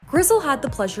Grizzle had the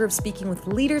pleasure of speaking with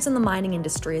leaders in the mining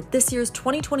industry at this year's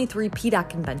 2023 PDAC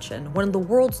convention, one of the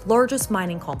world's largest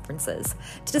mining conferences,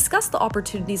 to discuss the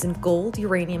opportunities in gold,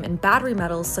 uranium, and battery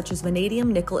metals such as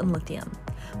vanadium, nickel, and lithium.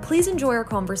 Please enjoy our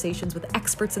conversations with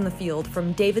experts in the field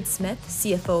from David Smith,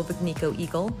 CFO of Agnico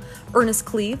Eagle, Ernest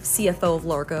Cleave, CFO of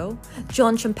Largo,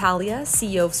 John Champalia,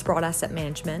 CEO of Sprott Asset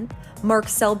Management, Mark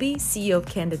Selby, CEO of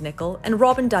Candid Nickel, and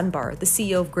Robin Dunbar, the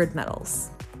CEO of Grid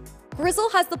Metals. Grizzle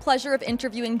has the pleasure of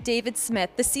interviewing David Smith,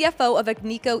 the CFO of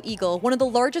Agnico Eagle, one of the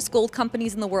largest gold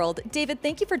companies in the world. David,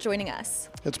 thank you for joining us.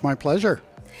 It's my pleasure.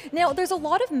 Now, there's a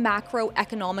lot of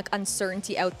macroeconomic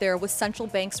uncertainty out there with central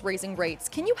banks raising rates.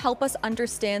 Can you help us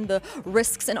understand the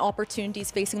risks and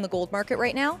opportunities facing the gold market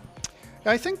right now?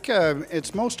 I think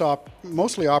it's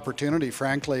mostly opportunity,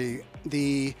 frankly.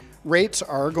 The rates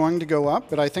are going to go up,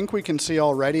 but I think we can see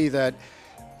already that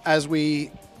as we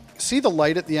see the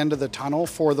light at the end of the tunnel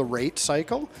for the rate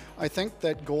cycle, I think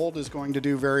that gold is going to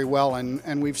do very well.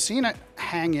 And we've seen it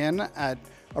hang in at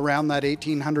around that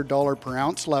 $1,800 per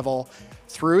ounce level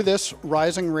through this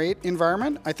rising rate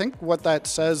environment. I think what that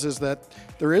says is that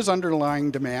there is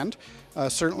underlying demand.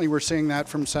 Certainly we're seeing that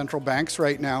from central banks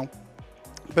right now.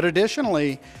 But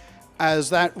additionally,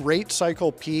 as that rate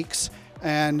cycle peaks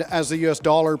and as the US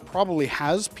dollar probably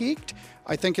has peaked,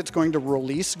 I think it's going to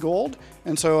release gold.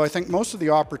 And so I think most of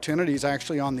the opportunity is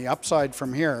actually on the upside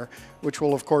from here, which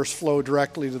will of course flow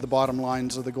directly to the bottom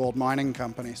lines of the gold mining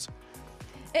companies.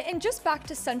 And just back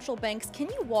to central banks, can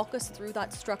you walk us through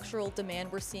that structural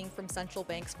demand we're seeing from central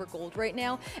banks for gold right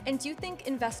now? And do you think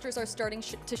investors are starting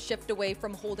to shift away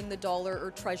from holding the dollar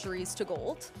or treasuries to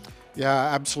gold? Yeah,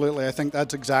 absolutely. I think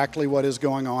that's exactly what is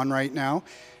going on right now,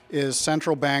 is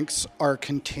central banks are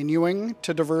continuing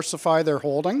to diversify their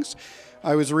holdings.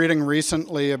 I was reading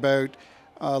recently about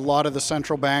a lot of the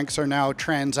central banks are now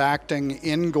transacting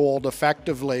in gold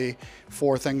effectively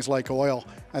for things like oil.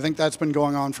 I think that's been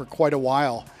going on for quite a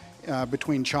while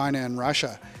between China and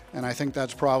Russia, and I think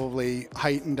that's probably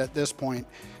heightened at this point.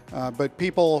 But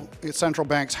central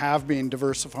banks have been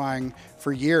diversifying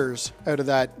for years out of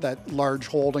that large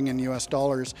holding in US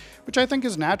dollars, which I think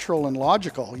is natural and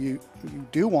logical. You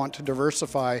do want to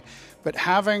diversify, but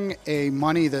having a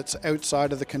money that's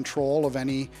outside of the control of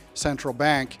any central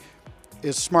bank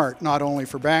is smart, not only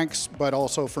for banks, but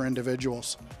also for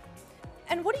individuals.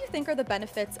 And what do you think are the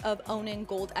benefits of owning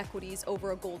gold equities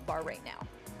over a gold bar right now?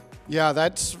 Yeah,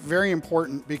 that's very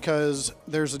important because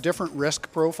there's a different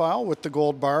risk profile with the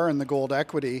gold bar and the gold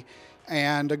equity.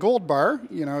 And a gold bar,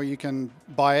 you can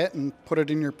buy it and put it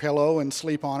in your pillow and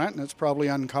sleep on it, and it's probably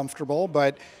uncomfortable,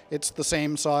 but it's the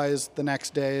same size the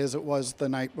next day as it was the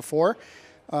night before.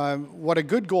 What a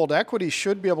good gold equity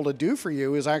should be able to do for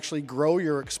you is actually grow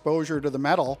your exposure to the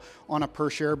metal on a per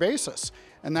share basis.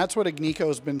 And that's what Agnico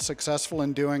has been successful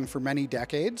in doing for many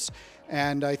decades.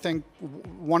 And I think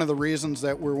one of the reasons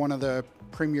that we're one of the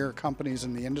premier companies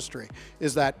in the industry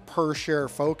is that per share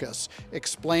focus,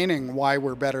 explaining why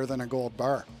we're better than a gold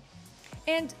bar.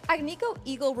 And Agnico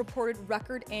Eagle reported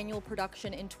record annual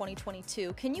production in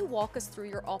 2022. Can you walk us through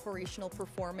your operational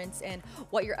performance and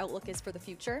what your outlook is for the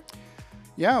future?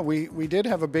 Yeah, we did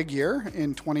have a big year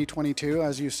in 2022,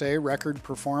 as you say, record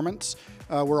performance.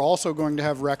 We're also going to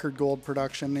have record gold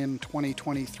production in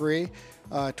 2023,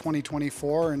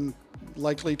 2024, and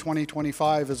likely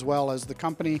 2025 as well, as the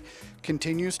company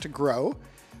continues to grow.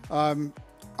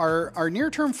 Our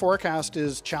near-term forecast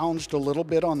is challenged a little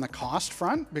bit on the cost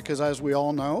front because, as we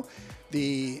all know,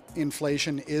 the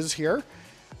inflation is here.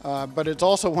 But it's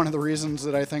also one of the reasons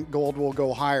that I think gold will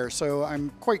go higher. So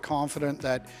I'm quite confident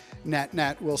that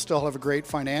net will still have a great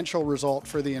financial result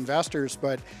for the investors,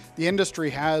 but the industry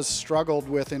has struggled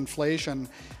with inflation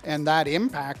and that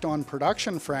impact on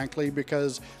production, frankly,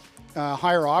 because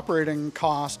higher operating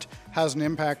cost has an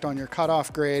impact on your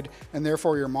cutoff grade and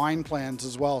therefore your mine plans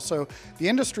as well. So the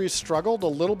industry's struggled a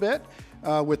little bit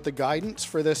with the guidance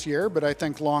for this year, but I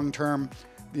think long term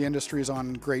the industry is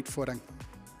on great footing.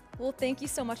 Well, thank you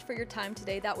so much for your time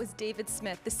today. That was David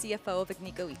Smith, the CFO of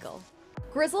Agnico Eagle.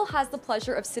 Grizzle has the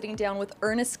pleasure of sitting down with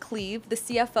Ernest Cleave, the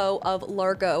CFO of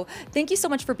Largo. Thank you so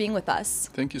much for being with us.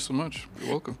 Thank you so much.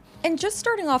 You're welcome. And just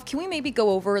starting off, can we maybe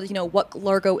go over, what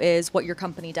Largo is, what your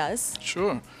company does?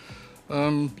 Sure.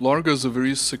 Largo is a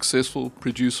very successful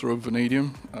producer of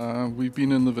vanadium. We've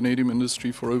been in the vanadium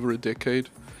industry for over a decade.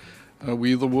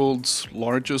 We're the world's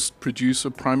largest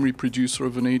primary producer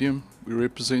of vanadium. We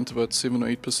represent about 7 or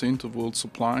 8% of world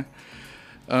supply.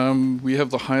 We have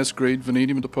the highest grade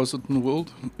vanadium deposit in the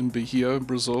world, in Bahia,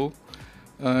 Brazil.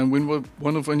 And we're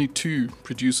one of only 2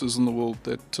 producers in the world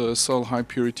that sell high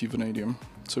purity vanadium.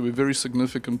 So we're a very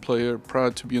significant player,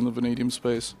 proud to be in the vanadium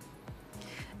space.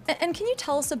 And can you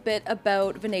tell us a bit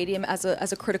about vanadium as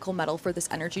a critical metal for this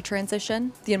energy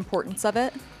transition, the importance of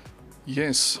it?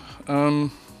 Yes.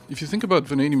 If you think about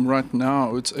vanadium right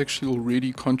now, it's actually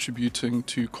already contributing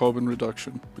to carbon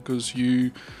reduction because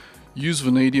you use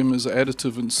vanadium as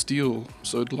additive in steel,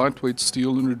 so it lightweights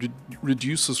steel and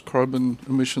reduces carbon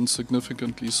emissions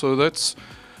significantly. So that's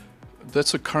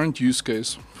a current use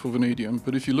case for vanadium.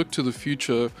 But if you look to the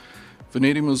future,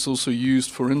 vanadium is also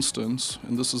used, for instance,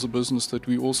 and this is a business that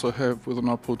we also have within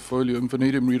our portfolio, in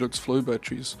vanadium redox flow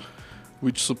batteries,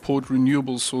 which support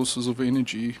renewable sources of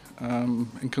energy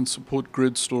and can support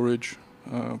grid storage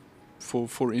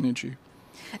for energy.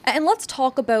 And let's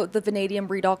talk about the vanadium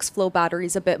redox flow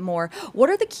batteries a bit more. What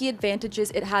are the key advantages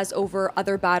it has over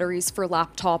other batteries for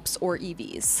laptops or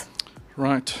EVs?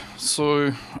 Right.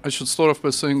 So I should start off by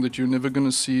saying that you're never going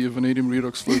to see a vanadium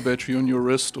redox flow battery on your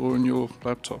wrist or on your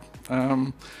laptop.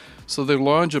 So they're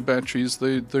larger batteries.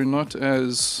 They're not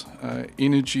as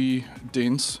energy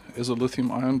dense as a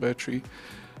lithium-ion battery,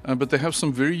 but they have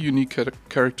some very unique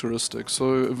characteristics. So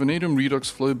a vanadium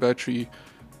redox flow battery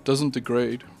doesn't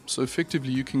degrade. So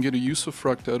effectively, you can get a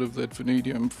usufruct out of that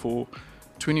vanadium for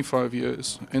 25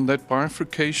 years. And that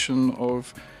bifurcation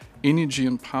of energy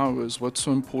and power is what's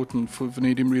so important for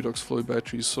vanadium redox flow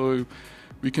batteries. So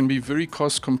we can be very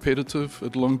cost competitive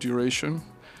at long duration,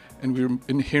 and we're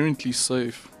inherently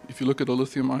safe. If you look at a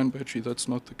lithium-ion battery, that's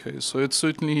not the case. So it's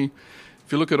certainly,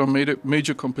 if you look at our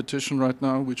major competition right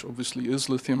now, which obviously is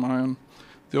lithium-ion,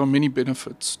 there are many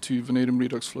benefits to vanadium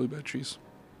redox flow batteries.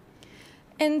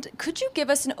 And could you give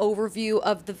us an overview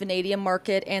of the vanadium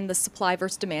market and the supply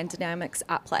versus demand dynamics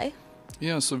at play?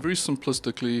 Yeah, so very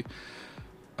simplistically,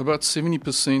 about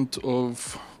 70%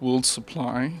 of world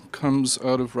supply comes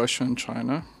out of Russia and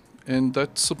China, and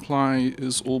that supply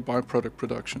is all byproduct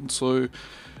production. So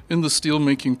in the steel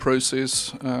making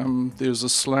process, there's a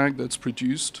slag that's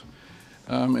produced,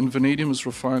 and vanadium is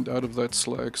refined out of that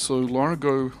slag. So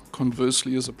Largo,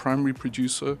 conversely, is a primary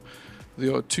producer.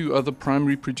 There are two other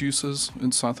primary producers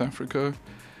in South Africa,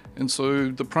 and so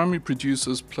the primary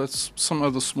producers plus some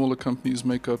other smaller companies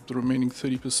make up the remaining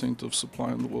 30% of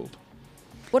supply in the world.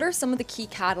 What are some of the key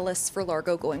catalysts for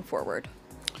Largo going forward?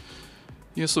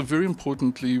 Yeah, so very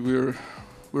importantly, we're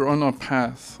on our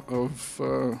path of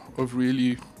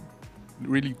really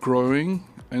growing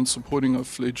and supporting our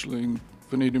fledgling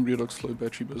vanadium redox flow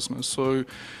battery business. So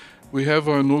we have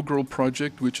our inaugural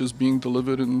project, which is being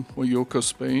delivered in Mallorca,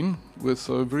 Spain, with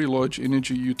a very large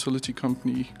energy utility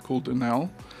company called Enel.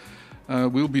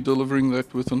 We'll be delivering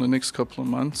that within the next couple of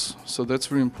months, so that's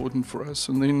very important for us.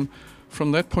 And then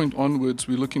from that point onwards,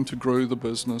 we're looking to grow the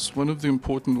business. One of the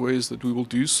important ways that we will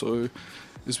do so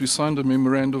is we signed a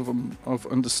memorandum of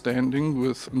understanding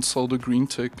with Ansaldo Green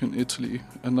Tech in Italy,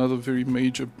 another very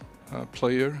major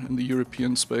player in the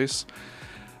European space.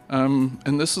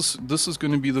 And this is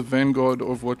going to be the vanguard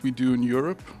of what we do in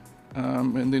Europe,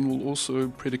 and then we'll also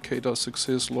predicate our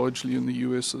success largely in the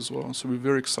US as well. So we're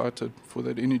very excited for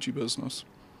that energy business.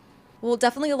 Well,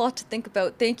 definitely a lot to think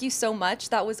about. Thank you so much.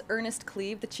 That was Ernest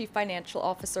Cleve, the Chief Financial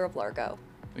Officer of Largo.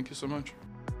 Thank you so much.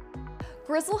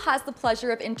 Grizzle has the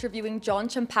pleasure of interviewing John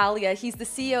Champalia. He's the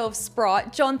CEO of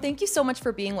Sprott. John, thank you so much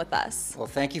for being with us. Well,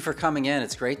 thank you for coming in.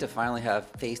 It's great to finally have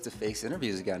face-to-face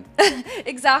interviews again.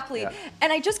 Exactly. Yeah.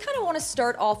 And I just kind of want to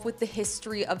start off with the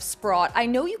history of Sprott. I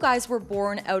know you guys were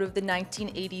born out of the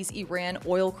 1980s Iran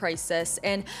oil crisis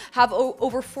and have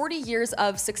over 40 years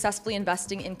of successfully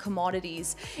investing in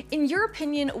commodities. In your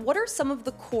opinion, what are some of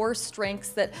the core strengths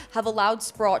that have allowed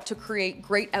Sprott to create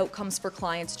great outcomes for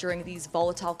clients during these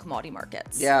volatile commodity markets?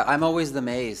 Yeah, I'm always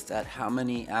amazed at how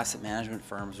many asset management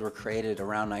firms were created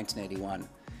around 1981.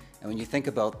 And when you think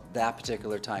about that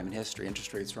particular time in history,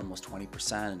 interest rates were almost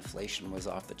 20%, inflation was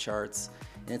off the charts.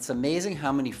 And it's amazing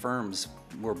how many firms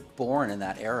were born in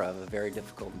that era of a very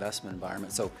difficult investment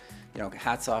environment. So,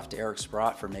 hats off to Eric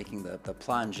Sprott for making the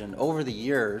plunge. And over the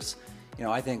years,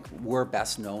 I think we're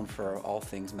best known for all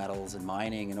things metals and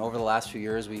mining. And over the last few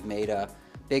years, we've made a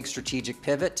big strategic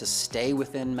pivot to stay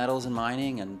within metals and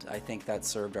mining, and I think that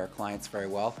served our clients very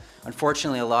well.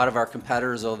 Unfortunately, a lot of our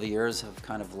competitors over the years have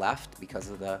kind of left because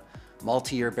of the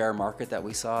multi-year bear market that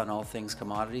we saw in all things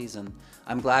commodities, and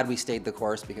I'm glad we stayed the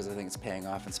course because I think it's paying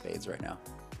off in spades right now.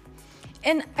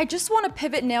 And I just want to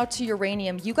pivot now to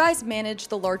uranium. You guys manage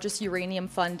the largest uranium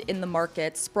fund in the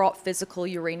market, Sprott Physical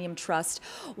Uranium Trust.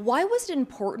 Why was it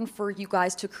important for you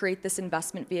guys to create this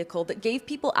investment vehicle that gave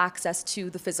people access to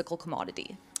the physical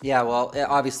commodity? Yeah, well,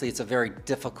 obviously it's a very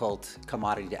difficult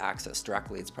commodity to access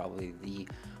directly. It's probably the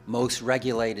most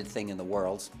regulated thing in the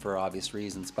world for obvious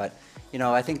reasons. But,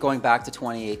 I think going back to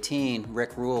 2018,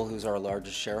 Rick Rule, who's our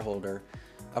largest shareholder,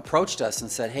 approached us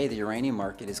and said, hey, the uranium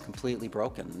market is completely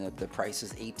broken. The price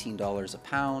is $18 a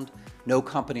pound. No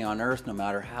company on earth, no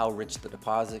matter how rich the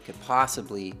deposit, could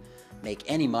possibly make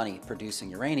any money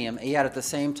producing uranium. And yet at the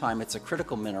same time, it's a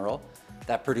critical mineral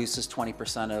that produces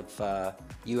 20% of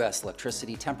US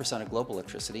electricity, 10% of global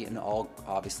electricity, and all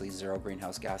obviously zero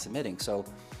greenhouse gas emitting. So,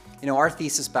 you know, our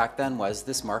thesis back then was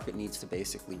this market needs to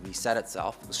basically reset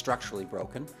itself. It was structurally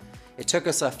broken. It took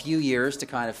us a few years to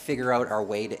kind of figure out our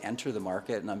way to enter the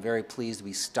market, and I'm very pleased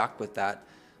we stuck with that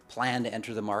plan to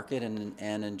enter the market. And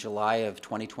in July of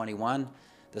 2021,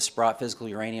 the Sprott Physical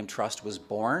Uranium Trust was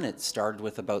born. It started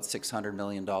with about $600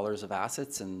 million of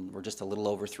assets, and we're just a little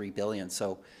over $3 billion.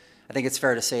 So I think it's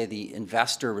fair to say the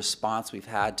investor response we've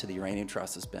had to the Uranium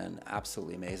Trust has been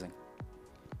absolutely amazing.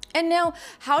 And now,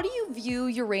 how do you view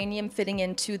uranium fitting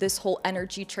into this whole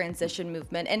energy transition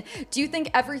movement? And do you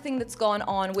think everything that's gone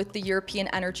on with the European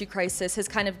energy crisis has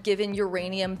kind of given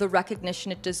uranium the recognition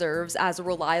it deserves as a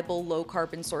reliable,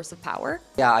 low-carbon source of power?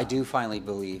 Yeah, I do finally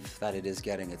believe that it is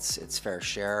getting its fair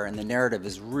share, and the narrative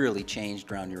has really changed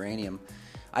around uranium.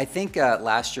 I think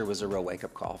last year was a real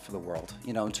wake-up call for the world,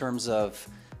 you know, in terms of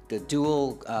the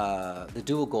dual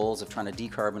goals of trying to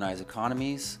decarbonize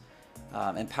economies.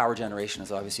 And power generation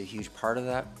is obviously a huge part of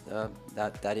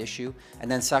that issue. And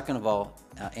then second of all,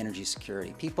 energy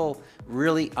security. People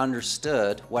really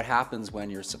understood what happens when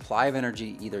your supply of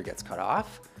energy either gets cut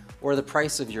off or the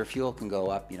price of your fuel can go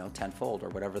up, you know, tenfold or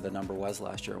whatever the number was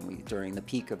last year during the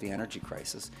peak of the energy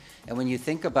crisis. And when you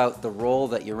think about the role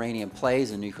that uranium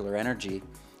plays in nuclear energy,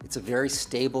 it's a very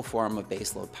stable form of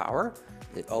baseload power.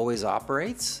 It always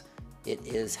operates.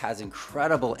 It has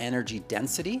incredible energy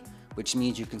density, which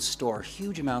means you can store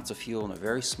huge amounts of fuel in a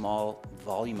very small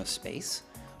volume of space,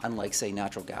 unlike, say,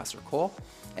 natural gas or coal.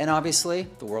 And obviously,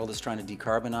 the world is trying to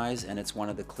decarbonize, and it's one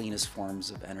of the cleanest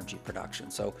forms of energy production.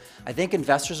 So I think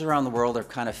investors around the world have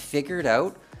kind of figured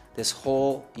out this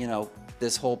whole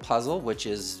puzzle, which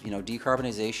is, you know,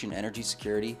 decarbonization, energy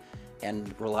security,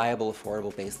 and reliable,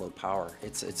 affordable baseload power.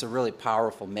 It's a really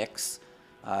powerful mix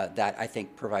that I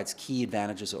think provides key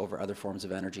advantages over other forms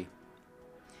of energy.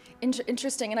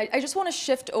 Interesting. And I just want to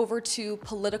shift over to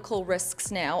political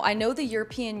risks now. I know the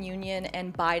European Union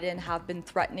and Biden have been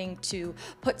threatening to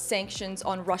put sanctions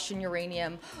on Russian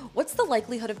uranium. What's the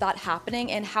likelihood of that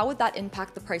happening, and how would that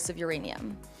impact the price of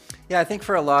uranium? Yeah, I think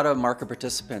for a lot of market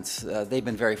participants, they've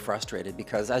been very frustrated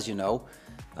because, as you know,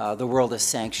 the world has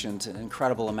sanctioned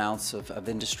incredible amounts of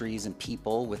industries and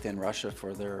people within Russia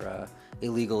for their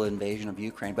illegal invasion of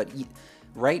Ukraine. But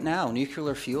right now,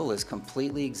 nuclear fuel is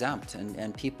completely exempt,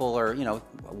 and people are, you know,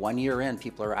 1 year in,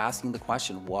 people are asking the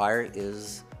question, why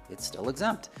is it still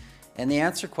exempt? And the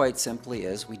answer quite simply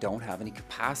is we don't have any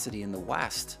capacity in the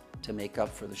West to make up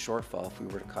for the shortfall if we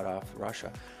were to cut off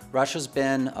Russia. Russia's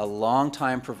been a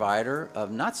long-time provider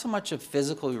of not so much of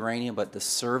physical uranium, but the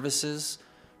services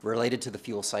related to the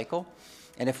fuel cycle.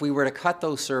 And if we were to cut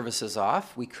those services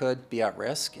off, we could be at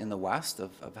risk in the West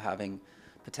of having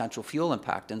potential fuel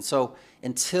impact. And so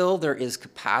until there is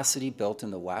capacity built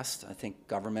in the West, I think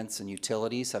governments and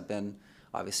utilities have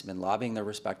obviously been lobbying their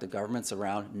respective governments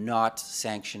around not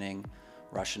sanctioning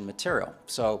Russian material.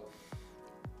 So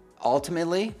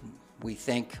ultimately, we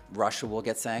think Russia will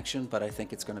get sanctioned, but I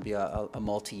think it's going to be a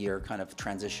multi-year kind of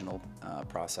transitional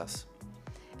process.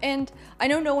 And I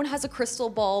know no one has a crystal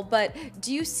ball, but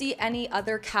do you see any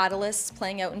other catalysts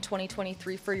playing out in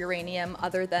 2023 for uranium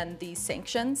other than these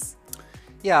sanctions?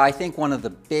 Yeah, I think one of the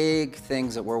big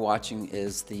things that we're watching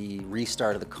is the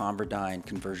restart of the ConverDyn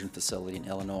conversion facility in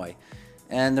Illinois.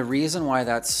 And the reason why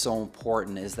that's so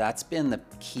important is that's been the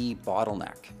key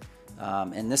bottleneck.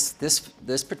 And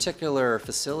this particular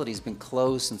facility has been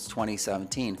closed since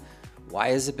 2017. Why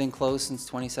has it been closed since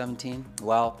 2017?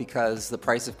 Well, because the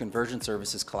price of conversion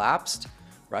services collapsed,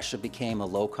 Russia became a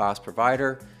low-cost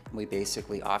provider, and we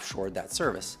basically offshored that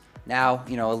service. Now,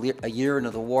 you know, a year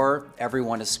into the war,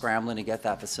 everyone is scrambling to get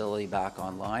that facility back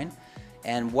online.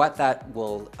 And what that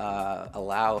will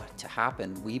allow to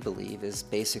happen, we believe, is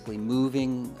basically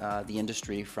moving the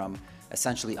industry from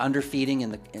essentially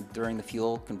underfeeding during the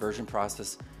fuel conversion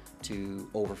process to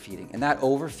overfeeding. And that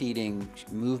overfeeding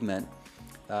movement,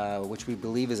 which we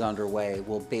believe is underway,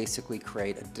 will basically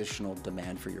create additional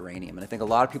demand for uranium. And I think a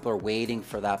lot of people are waiting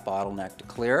for that bottleneck to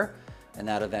clear, and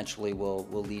that eventually will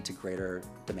lead to greater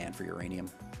demand for uranium.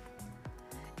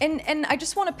 And I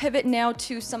just want to pivot now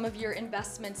to some of your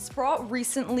investments. Sprott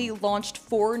recently launched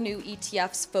 4 new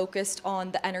ETFs focused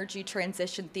on the energy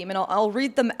transition theme, and I'll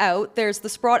read them out. There's the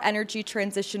Sprott Energy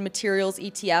Transition Materials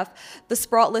ETF, the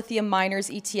Sprott Lithium Miners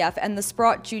ETF, and the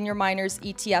Sprott Junior Miners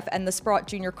ETF, and the Sprott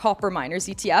Junior Copper Miners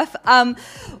ETF.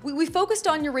 We focused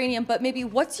on uranium, but maybe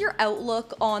what's your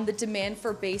outlook on the demand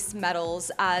for base metals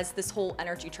as this whole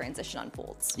energy transition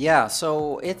unfolds? Yeah,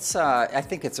 so it's I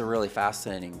think it's a really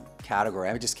fascinating category.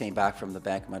 I just came back from the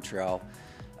Bank of Montreal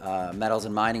Metals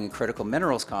and Mining and Critical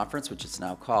Minerals Conference, which it's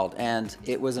now called, and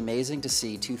it was amazing to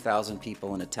see 2,000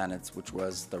 people in attendance, which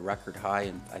was the record high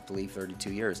in, I believe,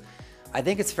 32 years. I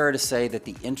think it's fair to say that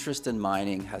the interest in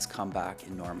mining has come back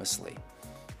enormously.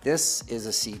 This is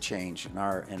a sea change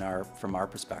from our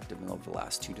perspective over the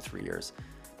last 2 to 3 years.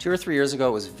 2 or 3 years ago,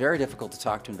 it was very difficult to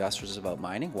talk to investors about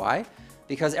mining. Why?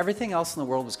 Because everything else in the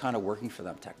world was kind of working for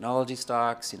them. Technology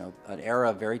stocks, an era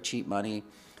of very cheap money,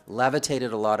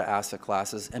 levitated a lot of asset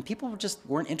classes, and people just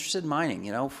weren't interested in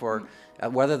mining, for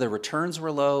whether the returns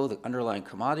were low, the underlying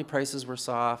commodity prices were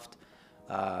soft,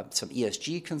 some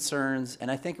ESG concerns,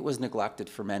 and I think it was neglected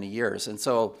for many years. And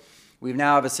so we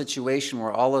now have a situation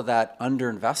where all of that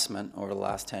underinvestment over the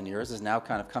last 10 years is now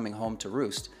kind of coming home to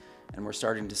roost. And we're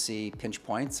starting to see pinch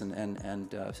points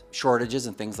and shortages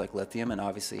in things like lithium, and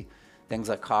obviously things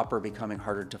like copper becoming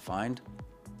harder to find.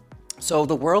 So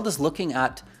the world is looking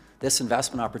at this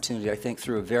investment opportunity, I think,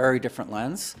 through a very different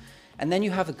lens. And then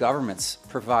you have the governments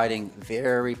providing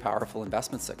very powerful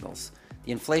investment signals.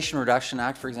 The Inflation Reduction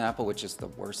Act, for example, which is the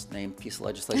worst named piece of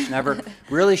legislation ever,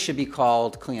 really should be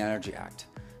called Clean Energy Act.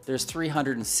 There's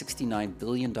 $369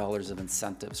 billion of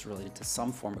incentives related to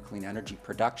some form of clean energy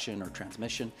production or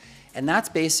transmission. And that's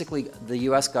basically the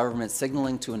US government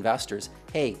signaling to investors,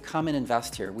 hey, come and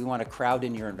invest here. We want to crowd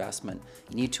in your investment.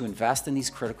 You need to invest in these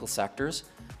critical sectors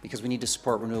because we need to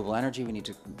support renewable energy, we need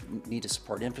to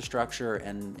support infrastructure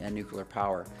and nuclear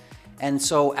power. And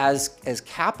so as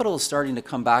capital is starting to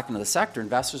come back into the sector,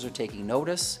 investors are taking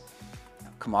notice.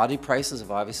 Commodity prices have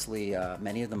obviously,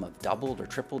 many of them have doubled or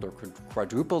tripled or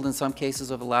quadrupled in some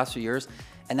cases over the last few years.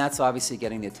 And that's obviously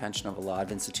getting the attention of a lot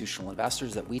of institutional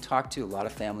investors that we talk to, a lot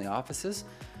of family offices.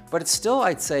 But it's still,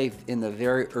 I'd say, in the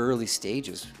very early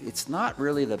stages. It's not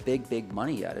really the big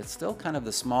money yet. It's still kind of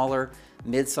the smaller,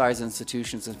 mid-sized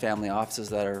institutions and family offices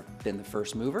that have been the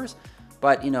first movers.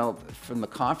 But, from the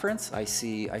conference, I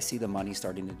see the money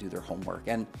starting to do their homework.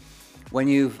 And when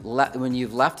you've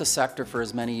left a sector for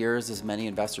as many years as many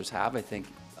investors have, I think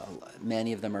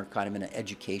many of them are kind of in an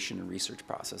education and research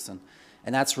process.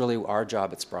 And that's really our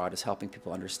job at Sprott, is helping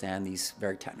people understand these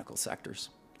very technical sectors.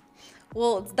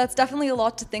 Well, that's definitely a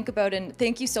lot to think about, and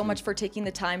thank you so much for taking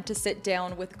the time to sit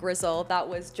down with Grizzle. That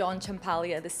was John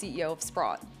Champalia, the CEO of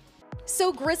Sprott.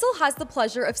 So Grizzle has the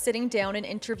pleasure of sitting down and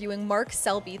interviewing Mark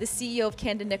Selby, the CEO of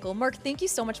Canada Nickel. Mark, thank you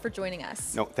so much for joining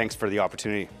us. No, thanks for the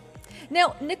opportunity.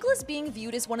 Now, nickel is being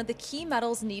viewed as one of the key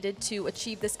metals needed to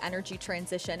achieve this energy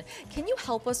transition. Can you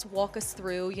help us walk us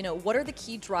through, what are the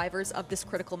key drivers of this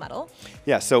critical metal?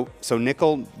 Yeah, so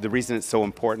nickel, the reason it's so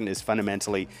important is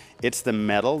fundamentally it's the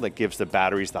metal that gives the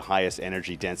batteries the highest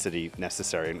energy density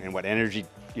necessary. And what energy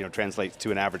translates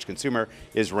to an average consumer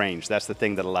is range. That's the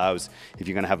thing that allows, if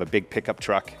you're going to have a big pickup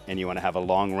truck and you want to have a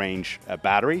long range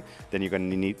battery, then you're going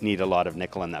to need a lot of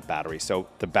nickel in that battery. So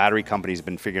the battery companies have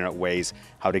been figuring out ways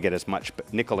how to get as much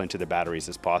nickel into the batteries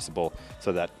as possible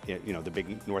so that the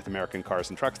big North American cars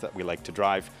and trucks that we like to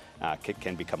drive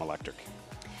can become electric.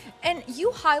 And you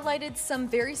highlighted some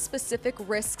very specific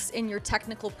risks in your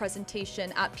technical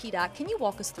presentation at PDAC. Can you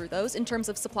walk us through those in terms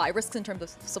of supply, risks in terms of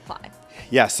supply?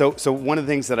 Yeah, so one of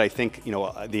the things that I think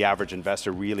the average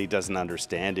investor really doesn't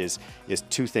understand is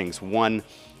two things. One,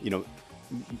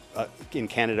 in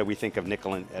Canada we think of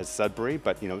nickel as Sudbury,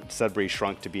 but Sudbury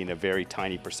shrunk to being a very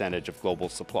tiny percentage of global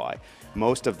supply.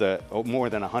 More than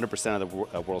 100%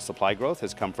 of the world supply growth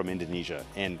has come from Indonesia,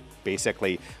 and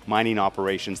basically mining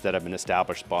operations that have been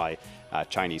established by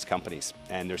Chinese companies.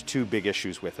 And there's two big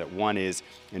issues with it. One is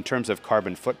in terms of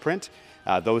carbon footprint,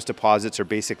 those deposits are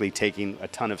basically taking a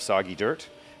ton of soggy dirt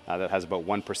that has about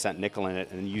 1% nickel in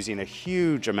it and using a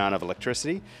huge amount of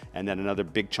electricity and then another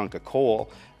big chunk of coal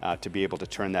to be able to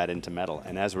turn that into metal.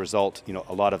 And as a result,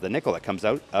 a lot of the nickel that comes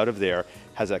out of there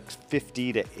has a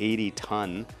 50 to 80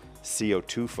 ton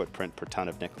CO2 footprint per ton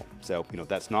of nickel. So,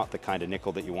 that's not the kind of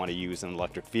nickel that you want to use in an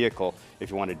electric vehicle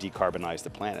if you want to decarbonize the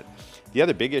planet. The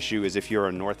other big issue is if you're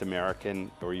a North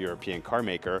American or European car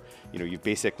maker, you've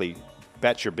basically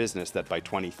bet your business that by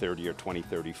 2030 or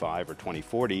 2035 or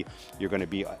 2040, you're going to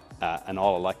be an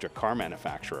all-electric car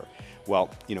manufacturer.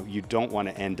 Well, you don't want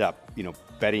to end up,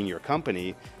 betting your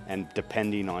company and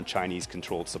depending on Chinese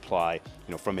controlled supply,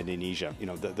 from Indonesia.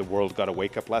 The world got a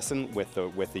wake-up lesson with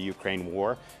the Ukraine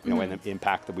war, and the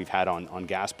impact that we've had on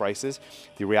gas prices.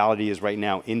 The reality is right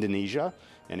now, Indonesia,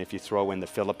 and if you throw in the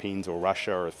Philippines or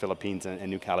Russia or the Philippines and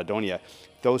New Caledonia,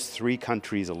 those three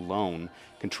countries alone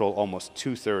control almost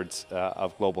 2/3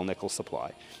 of global nickel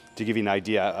supply. To give you an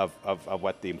idea of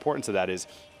what the importance of that is,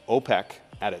 OPEC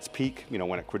at its peak,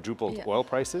 when it quadrupled oil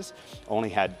prices, only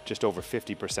had just over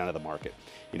 50% of the market.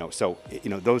 So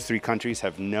those three countries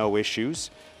have no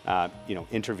issues,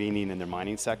 intervening in their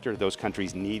mining sector. Those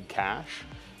countries need cash.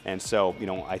 And so,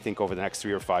 I think over the next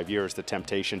 3 or 5 years, the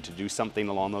temptation to do something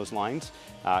along those lines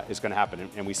is going to happen.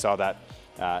 And we saw that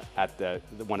at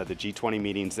one of the G20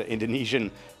 meetings. The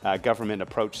Indonesian government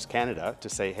approached Canada to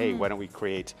say, hey, why don't we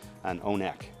create an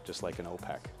ONEC, just like an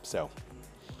OPEC?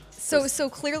 So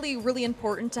clearly really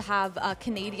important to have a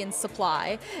Canadian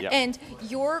supply. Yep. And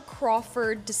your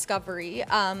Crawford discovery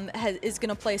is going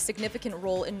to play a significant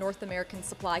role in North American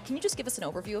supply. Can you just give us an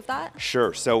overview of that?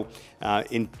 Sure. So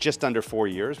in just under 4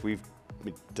 years, we've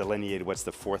delineated what's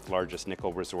the 4th largest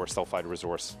nickel resource, sulfide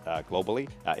resource globally.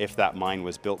 If that mine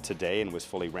was built today and was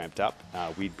fully ramped up,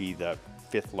 we'd be the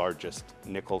 5th largest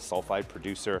nickel sulfide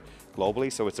producer globally.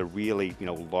 So it's a really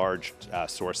large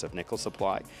source of nickel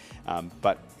supply.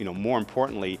 But more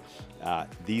importantly,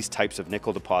 these types of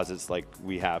nickel deposits like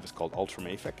we have is called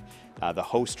ultramafic. The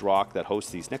host rock that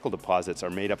hosts these nickel deposits are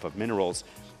made up of minerals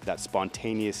that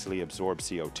spontaneously absorb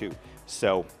CO2.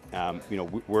 So,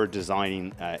 we're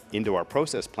designing into our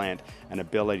process plant an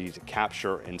ability to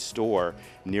capture and store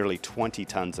nearly 20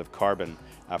 tons of carbon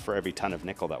for every ton of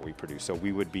nickel that we produce. So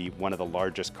we would be one of the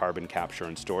largest carbon capture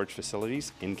and storage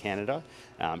facilities in Canada,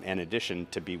 in addition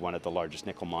to be one of the largest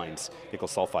nickel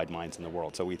sulfide mines in the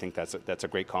world. So we think that's a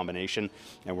great combination,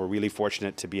 and we're really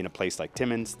fortunate to be in a place like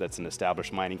Timmins that's an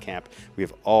established mining camp. We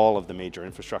have all of the major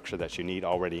infrastructure that you need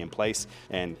already in place,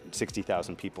 and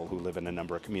 60,000 people who live in a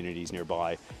number of communities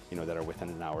nearby, that are within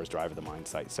an hour's drive of the mine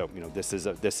site. So this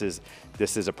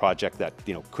is a project that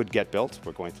could get built.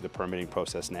 We're going through the permitting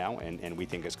process now, and we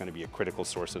think it's going to be a critical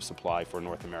source of supply for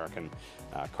North American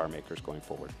car makers going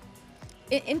forward.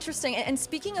 Interesting. And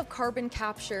speaking of carbon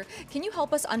capture, can you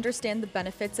help us understand the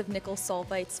benefits of nickel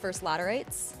sulfides versus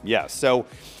laterites? Yeah, so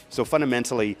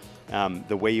fundamentally,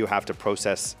 the way you have to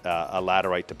process a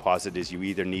laterite deposit is you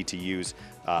either need to use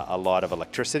a lot of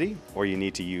electricity or you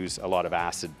need to use a lot of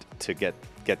acid to get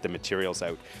the materials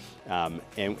out.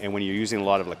 And when you're using a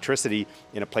lot of electricity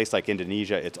in a place like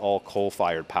Indonesia, it's all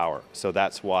coal-fired power. So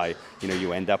that's why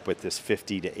you end up with this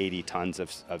 50 to 80 tons of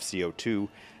CO2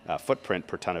 footprint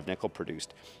per ton of nickel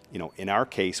produced. In our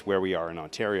case, where we are in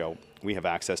Ontario, we have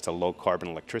access to low carbon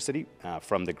electricity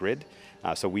from the grid.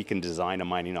 So we can design a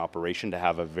mining operation to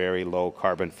have a very low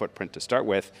carbon footprint to start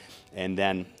with. And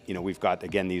then, we've got,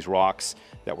 again, these rocks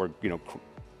that we're,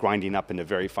 grinding up into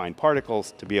very fine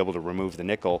particles to be able to remove the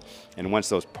nickel. And once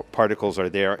those particles are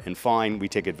there and fine, we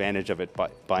take advantage of it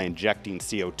by injecting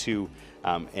CO2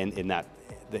 in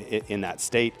that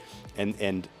state.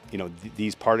 And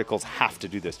these particles have to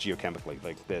do this geochemically.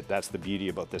 That's the beauty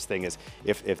about this thing is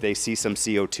if they see some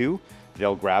CO2,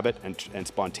 they'll grab it and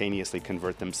spontaneously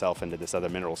convert themselves into this other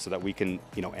mineral so that we can,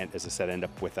 as I said, end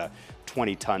up with a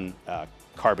 20-ton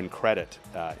carbon credit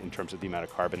in terms of the amount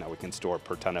of carbon that we can store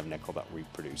per ton of nickel that we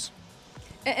produce.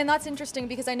 And that's interesting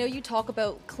because I know you talk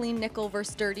about clean nickel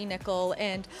versus dirty nickel,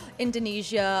 and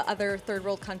Indonesia, other third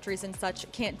world countries and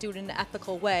such can't do it in an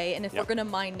ethical way. And if we're going to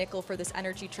mine nickel for this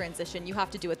energy transition, you have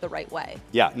to do it the right way.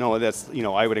 Yeah, no, that's,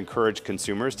 I would encourage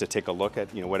consumers to take a look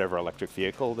at, whatever electric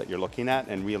vehicle that you're looking at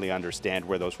and really understand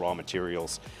where those raw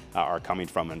materials are coming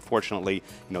from. Unfortunately,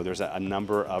 there's a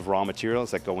number of raw materials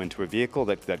that go into a vehicle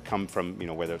that come from,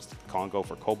 whether it's Congo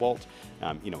for cobalt,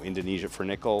 Indonesia for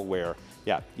nickel, where,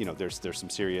 there's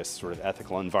some serious sort of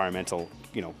ethical, environmental,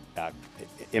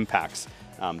 impacts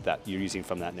that you're using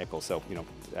from that nickel. So,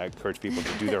 I encourage people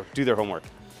to do their homework.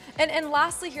 And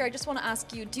lastly here, I just want to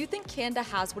ask you, do you think Canada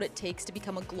has what it takes to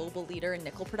become a global leader in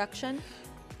nickel production?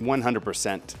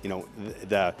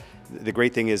 100%. The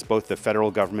great thing is both the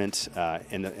federal government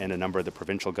and a number of the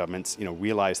provincial governments,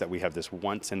 realize that we have this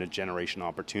once in a generation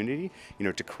opportunity,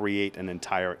 to create an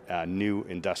entire new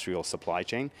industrial supply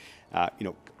chain.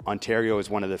 Ontario is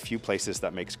one of the few places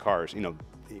that makes cars.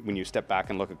 When you step back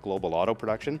and look at global auto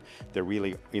production, there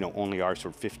really, only are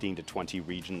sort of 15 to 20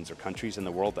 regions or countries in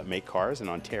the world that make cars, and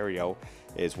Ontario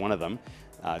is one of them.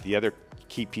 The other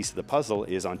key piece of the puzzle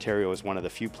is Ontario is one of the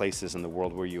few places in the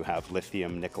world where you have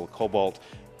lithium, nickel, cobalt,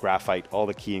 graphite, all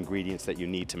the key ingredients that you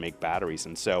need to make batteries.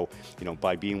 And so,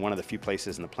 by being one of the few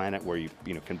places in the planet where you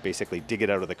can basically dig it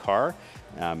out of the car,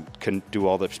 can do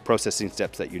all the processing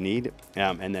steps that you need,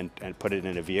 and put it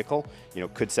in a vehicle,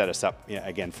 could set us up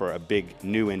again for a big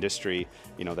new industry,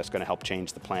 that's going to help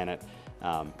change the planet.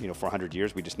 For 100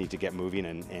 years, we just need to get moving,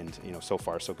 and so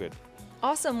far so good.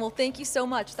 Awesome. Well, thank you so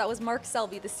much. That was Mark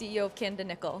Selby, the CEO of Canada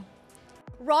Nickel.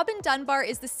 Robin Dunbar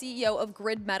is the CEO of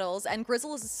Grid Metals, and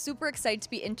Grizzle is super excited to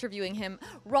be interviewing him.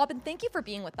 Robin, thank you for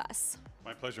being with us.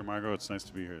 My pleasure, Margot. It's nice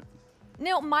to be here.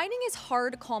 Now, mining is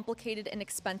hard, complicated, and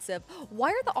expensive. Why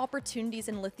are the opportunities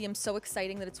in lithium so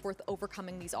exciting that it's worth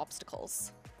overcoming these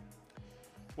obstacles?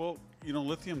 Well,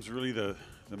 lithium's really the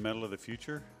metal of the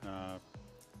future.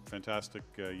 Fantastic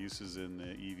uses in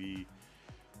the EV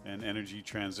and energy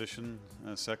transition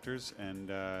sectors, and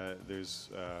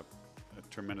there's a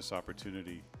tremendous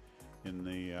opportunity in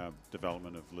the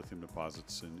development of lithium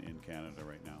deposits in Canada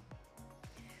right now.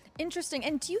 Interesting.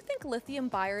 And do you think lithium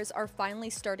buyers are finally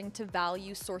starting to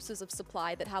value sources of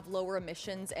supply that have lower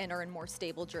emissions and are in more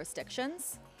stable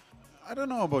jurisdictions? I don't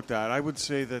know about that. I would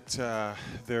say that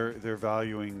they're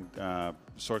valuing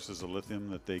sources of lithium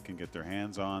that they can get their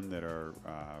hands on that are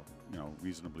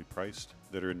reasonably priced,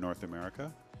 that are in North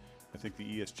America. I think the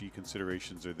ESG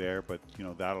considerations are there, but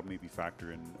that'll maybe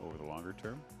factor in over the longer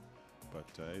term. But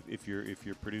if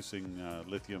you're producing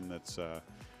lithium that's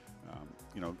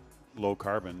low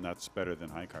carbon, that's better than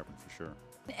high carbon for sure.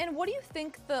 And what do you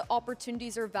think the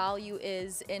opportunities or value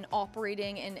is in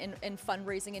operating and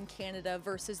fundraising in Canada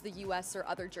versus the US or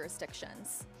other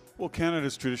jurisdictions? Well,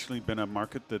 Canada's traditionally been a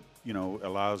market that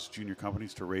allows junior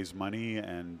companies to raise money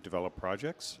and develop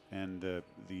projects, and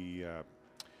the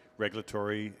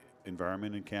regulatory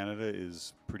environment in Canada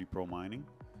is pretty pro-mining.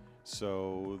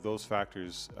 So those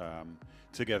factors,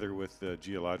 together with the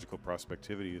geological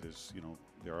prospectivity,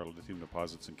 there are lithium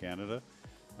deposits in Canada.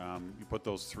 You put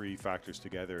those three factors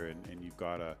together, and you've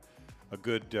got a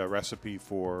good recipe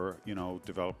for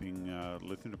developing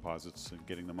lithium deposits and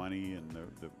getting the money and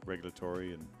the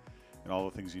regulatory and all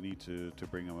the things you need to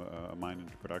bring a mine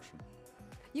into production.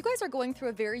 You guys are going through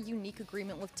a very unique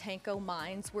agreement with Tanco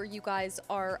Mines where you guys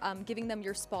are giving them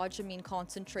your spodumene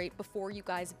concentrate before you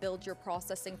guys build your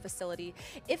processing facility.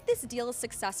 If this deal is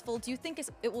successful, do you think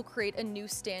it will create a new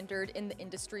standard in the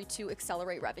industry to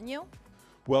accelerate revenue?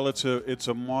 Well, it's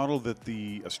a model that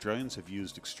the Australians have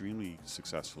used extremely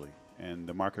successfully, and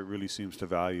the market really seems to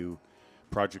value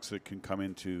projects that can come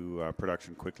into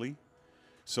production quickly.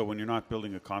 So when you're not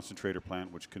building a concentrator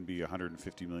plant, which can be a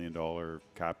 $150 million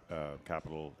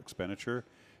capital expenditure,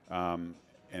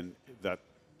 and that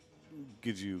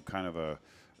gives you kind of a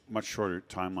much shorter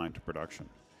timeline to production.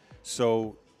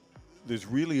 So there's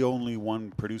really only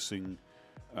one producing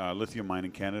lithium mine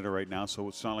in Canada right now, so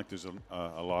it's not like there's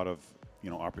a lot of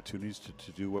opportunities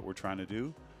to do what we're trying to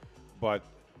do, but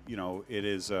it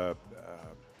is an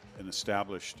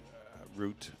established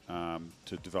route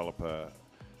to develop a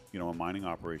mining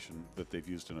operation that they've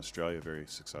used in Australia very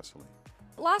successfully.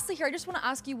 Lastly here, I just want to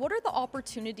ask you, what are the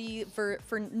opportunity for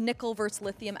nickel versus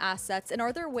lithium assets, and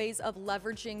are there ways of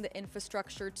leveraging the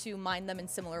infrastructure to mine them in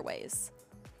similar ways?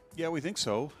 Yeah, we think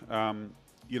so.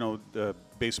 The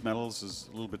base metals is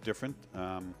a little bit different.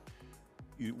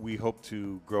 We hope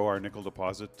to grow our nickel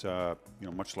deposit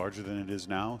much larger than it is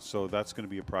now, so that's going to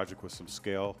be a project with some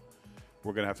scale.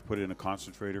 We're going to have to put in a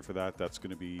concentrator for that. That's going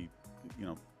to be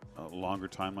a longer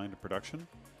timeline to production.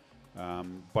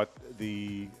 But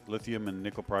the lithium and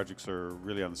nickel projects are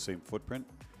really on the same footprint.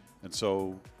 And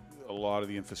so a lot of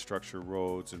the infrastructure,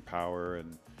 roads and power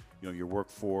and your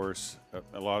workforce,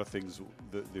 a lot of things,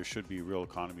 there should be real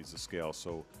economies of scale.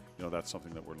 So that's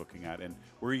something that we're looking at. And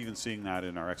we're even seeing that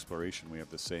in our exploration. We have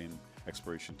the same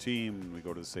exploration team, and we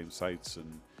go to the same sites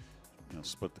and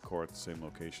split the core at the same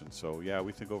location. So yeah,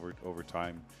 we think over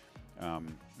time,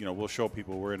 we'll show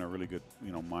people we're in a really good,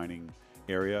 mining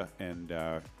area, and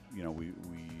we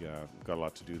got a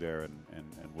lot to do there, and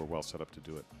we're well set up to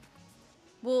do it.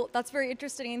 Well, that's very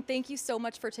interesting, and thank you so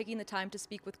much for taking the time to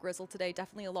speak with Grizzle today.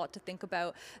 Definitely a lot to think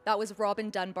about. That was Robin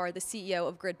Dunbar, the CEO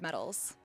of Grid Metals.